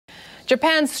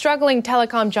Japan's struggling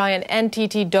telecom giant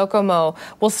NTT Docomo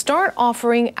will start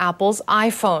offering Apple's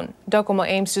iPhone. Docomo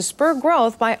aims to spur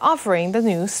growth by offering the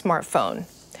new smartphone.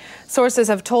 Sources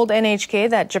have told NHK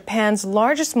that Japan's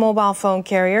largest mobile phone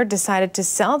carrier decided to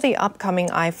sell the upcoming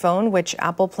iPhone, which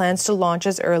Apple plans to launch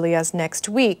as early as next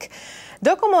week.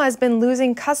 Docomo has been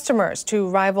losing customers to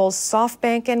rivals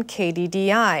Softbank and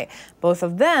KDDI. Both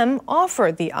of them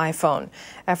offer the iPhone.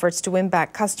 Efforts to win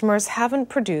back customers haven't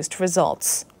produced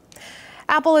results.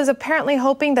 Apple is apparently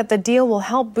hoping that the deal will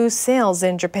help boost sales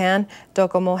in Japan.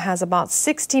 Docomo has about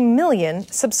 60 million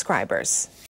subscribers.